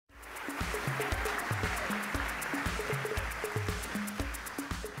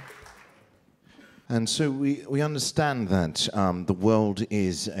And so we understand that the world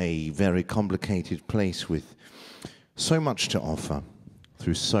is a very complicated place with so much to offer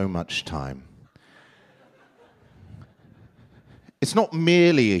through so much time. It's not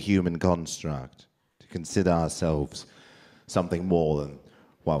merely a human construct to consider ourselves something more than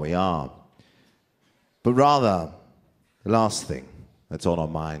what we are, but rather the last thing that's on our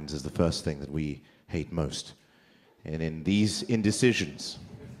minds is the first thing that we hate most. And in these indecisions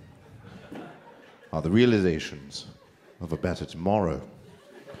are the realizations of a better tomorrow.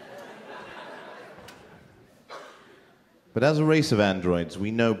 But as a race of androids, we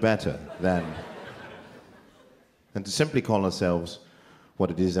know better than to simply call ourselves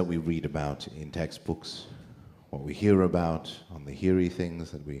what it is that we read about in textbooks, what we hear about on the heary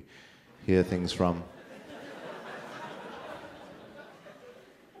things that we hear things from,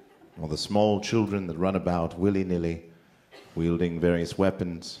 or the small children that run about willy-nilly, wielding various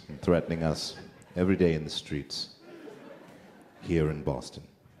weapons and threatening us every day in the streets here in Boston.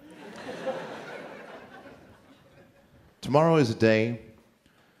 Tomorrow is a day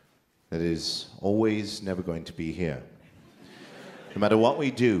that is always never going to be here. No matter what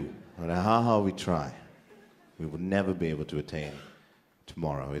we do, no matter how hard we try, we will never be able to attain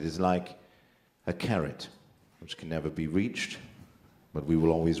tomorrow. It is like a carrot, which can never be reached, but we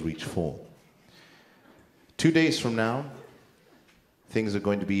will always reach for. 2 days from now, things are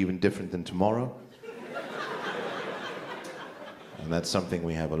going to be even different than tomorrow. And that's something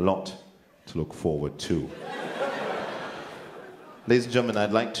we have a lot to look forward to. Ladies and gentlemen,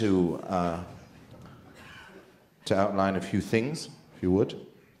 I'd like to outline a few things, if you would.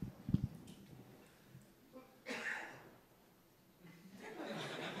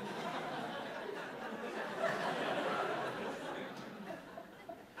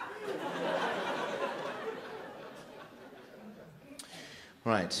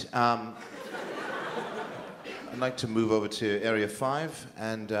 Right. I'd like to move over to Area 5,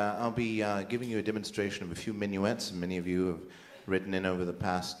 and I'll be giving you a demonstration of a few minuets, and many of you have written in over the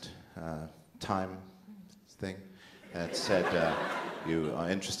past time thing that said you are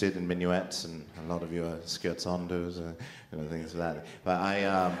interested in minuets, and a lot of you are scherzondos and things like that. But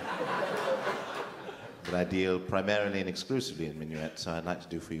I deal primarily and exclusively in minuets, so I'd like to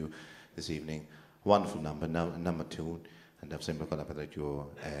do for you this evening a wonderful number 2, and I've sempre quella per you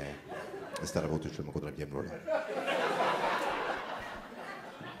stare a voce cioè mi potrebbe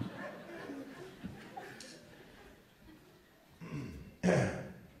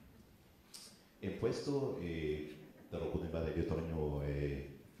E questo darò poteva dare torno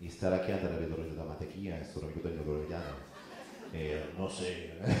e stare a chiedere le torno da matechia e sto ricordando loro chiaro e non sei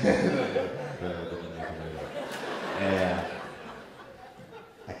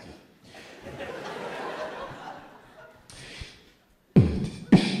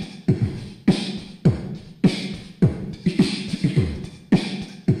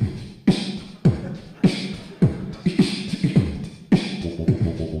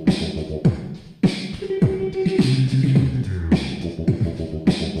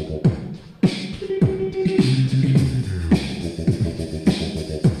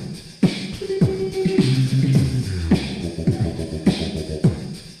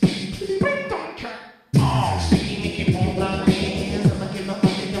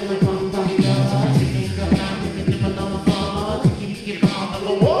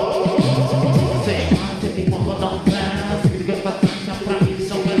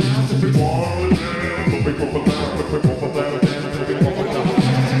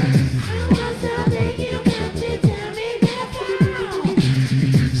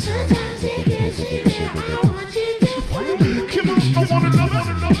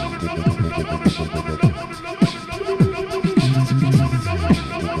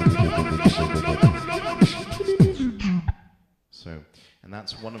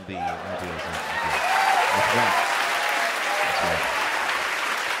that's one of the ideas of that.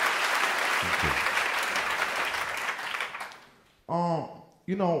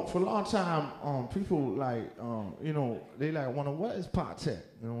 You know, for a long time, people like, you know, they like wonder what is PopTech.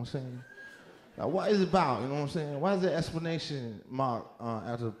 You know what I'm saying? Like, what is it about? You know what I'm saying? Why is there explanation mark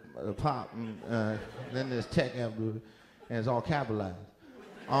after the pop, and then there's tech after, and it's all capitalized.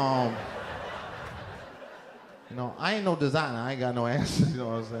 You know, I ain't no designer. I ain't got no answers. You know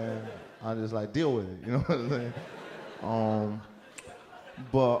what I'm saying? I just like deal with it. You know what I'm saying?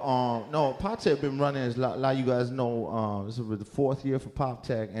 No, PopTech been running, as a lot of you guys know, this is the 4th year for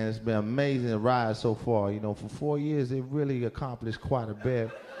PopTech, and it's been amazing to ride so far. You know, for 4 years, they've really accomplished quite a bit.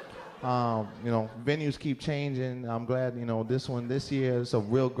 You know, venues keep changing. I'm glad, you know, this year is a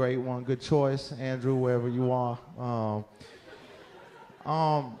real great one. Good choice, Andrew, wherever you are.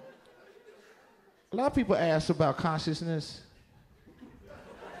 A lot of people ask about consciousness.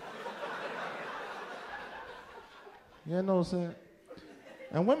 You know what I'm saying?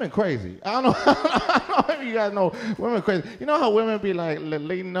 And women crazy. I don't know, I don't know if you guys know women crazy. You know how women be like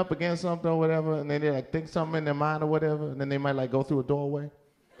leaning up against something or whatever, and then they like think something in their mind or whatever, and then they might like go through a doorway?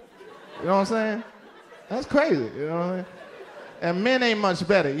 You know what I'm saying? That's crazy, you know what I mean? And men ain't much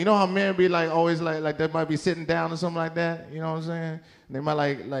better. You know how men be like always like they might be sitting down or something like that, you know what I'm saying? And they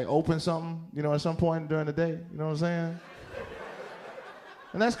might like open something, you know, at some point during the day, you know what I'm saying?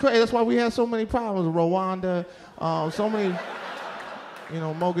 And that's crazy. That's why we have so many problems. Rwanda, so many, you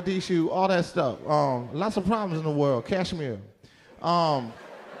know, Mogadishu, all that stuff. Lots of problems in the world. Kashmir. I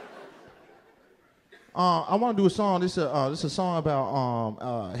want to do a song. This is a song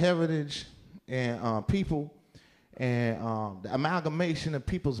about heritage and people and the amalgamation of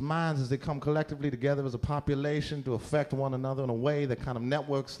people's minds as they come collectively together as a population to affect one another in a way that kind of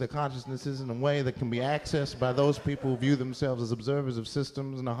networks their consciousnesses in a way that can be accessed by those people who view themselves as observers of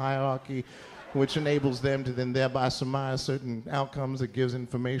systems and a hierarchy, which enables them to then thereby surmise certain outcomes that gives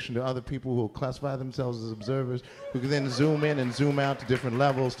information to other people who classify themselves as observers, who can then zoom in and zoom out to different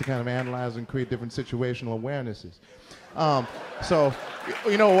levels to kind of analyze and create different situational awarenesses. So,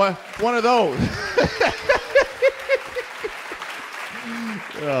 you know what? One of those.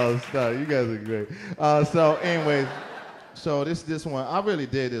 Oh, stop. You guys are great. So anyways, so this one, I really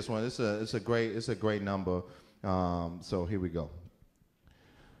did this one. It's a great number. So here we go.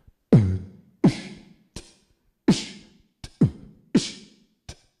 Keep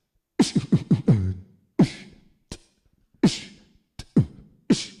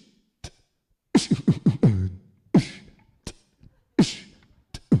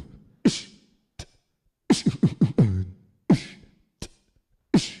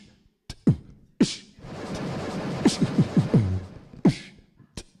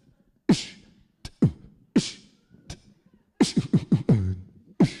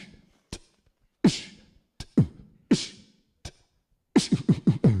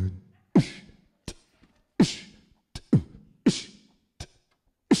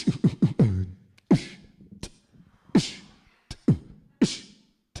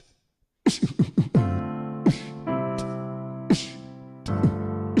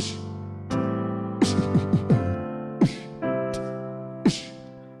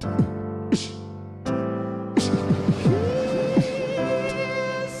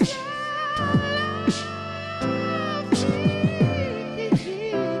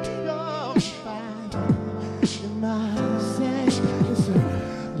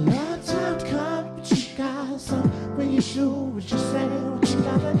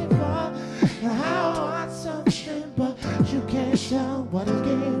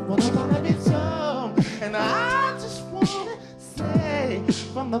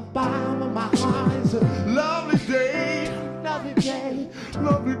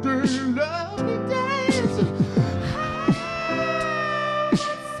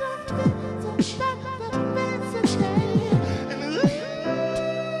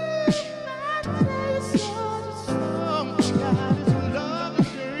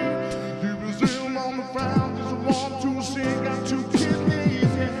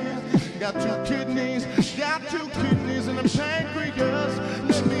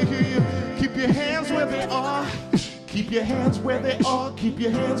your hands where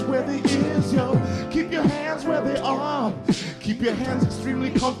they is, yo. Keep your hands where they are. Keep your hands extremely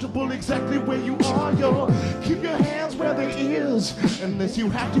comfortable exactly where you are, yo. Keep your hands where they is, unless you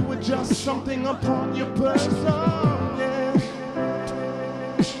have to adjust something upon your person, yeah.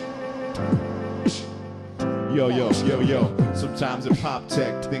 Yo. Sometimes in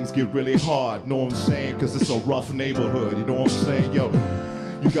PopTech, things get really hard, know what I'm saying? Cause it's a rough neighborhood, you know what I'm saying, yo.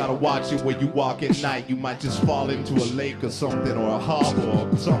 You gotta watch it when you walk at night. You might just fall into a lake or something, or a harbor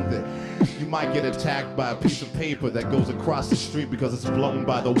or something. You might get attacked by a piece of paper that goes across the street because it's blown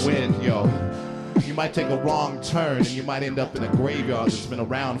by the wind, yo. You might take a wrong turn and you might end up in a graveyard that's been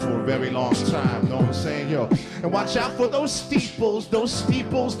around for a very long time, know what I'm saying, yo? And watch out for those steeples, those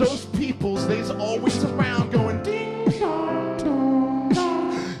peoples, they's always around going ding dong dong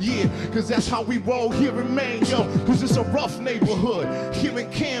dong. Yeah, cause that's how we roll here in Maine, yo. Cause it's a rough neighborhood here in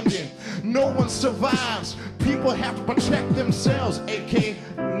Camden. No one survives. People have to protect themselves. AK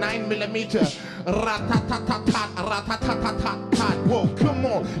 9mm. Rat-tat-tat-tat-tat, rat-tat-tat-tat-tat. Whoa, come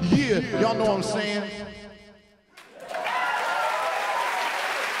on. Yeah, y'all know what I'm saying?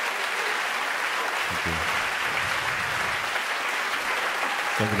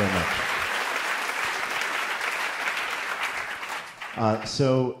 Thank you very much.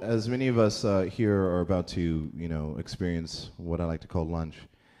 So, as many of us here are about to, experience what I like to call lunch.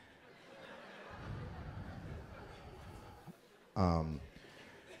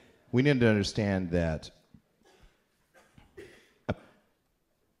 We need to understand that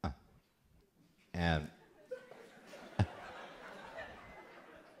and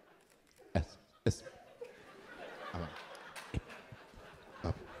S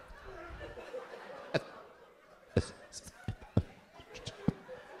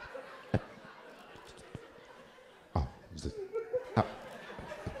up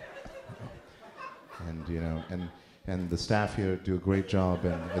and you know and the staff here do a great job,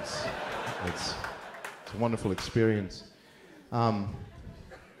 and it's a wonderful experience.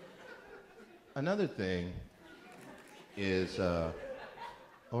 Another thing is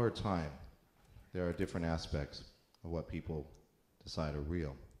over time, there are different aspects of what people decide are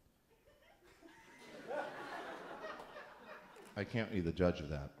real. I can't be the judge of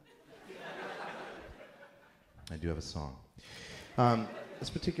that. I do have a song. This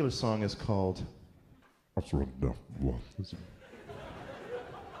particular song is called... So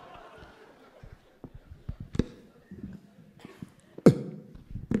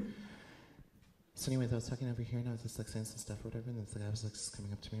anyways, I was talking over here and I was just like saying some stuff or whatever, and then this guy was like just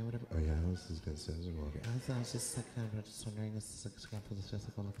coming up to me or whatever. Oh yeah, this is good. I was just like kind of just wondering, this is like going for this just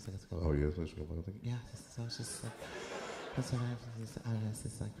like oh yes, yeah, I was just like that's what I was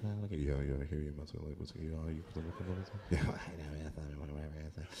just like looking. Yeah, I hear you. Must like what's you yeah, I know. I thought whatever.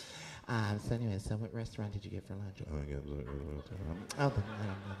 So anyway, so what restaurant did you get for lunch? Oh,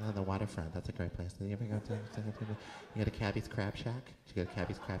 the waterfront. That's a great place. Did you ever go to? You got a Cabby's Crab Shack? Did you go to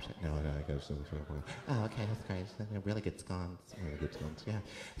Cabby's Crab Shack? No, I got something. Oh, okay, that's great. They're really good scones. Really good scones. Yeah,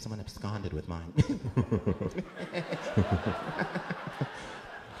 someone absconded with mine.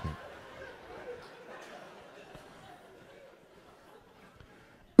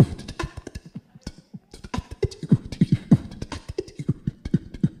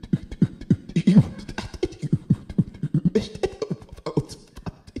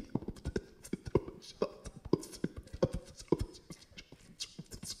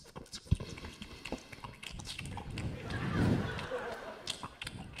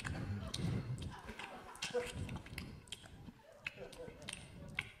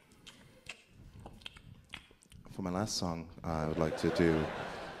 For my last song, I would like to do,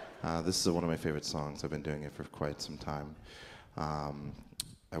 this is one of my favorite songs. I've been doing it for quite some time.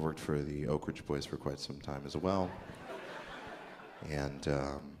 I worked for the Oak Ridge Boys for quite some time as well. And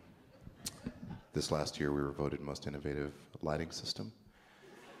this last year we were voted most innovative lighting system.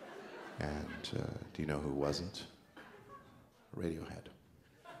 And do you know who wasn't? Radiohead.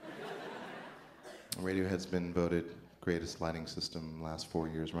 Radiohead's been voted greatest lighting system last 4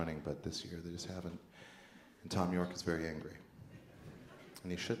 years running, but this year they just haven't. And Tom York is very angry.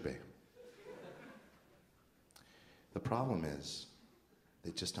 And he should be. The problem is,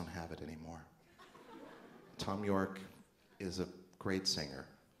 they just don't have it anymore. Tom York is a great singer.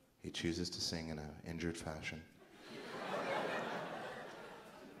 He chooses to sing in an injured fashion.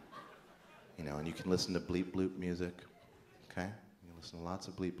 You know, and you can listen to bleep bloop music, okay? You can listen to lots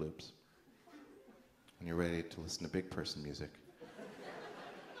of bleep bloops. When you're ready to listen to big person music,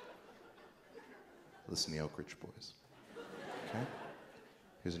 listen to the Oak Ridge Boys. Okay?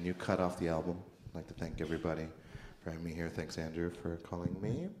 Here's a new cut off the album. I'd like to thank everybody for having me here. Thanks, Andrew, for calling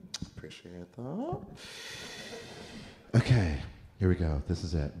me. Appreciate that. Okay, here we go. This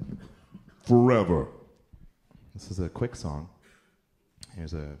is it. Forever. This is a quick song.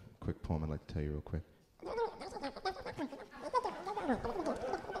 Here's a quick poem I'd like to tell you real quick.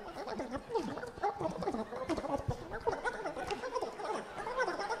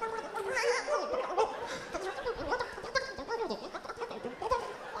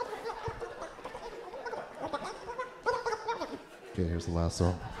 Okay, here's the last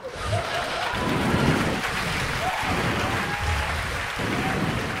song.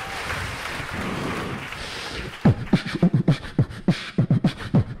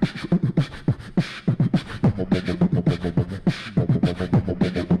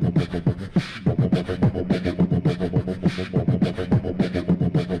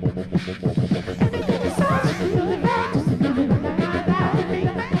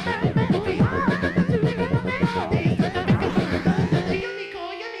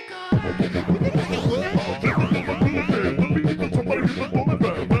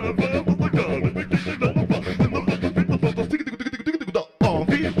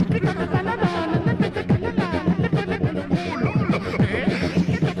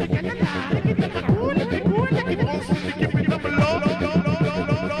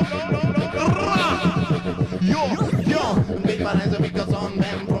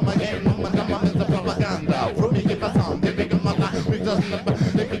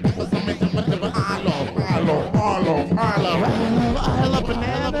 pile of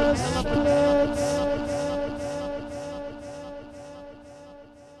banana splits.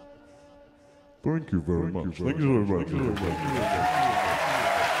 Thank you very much. Thank you very much.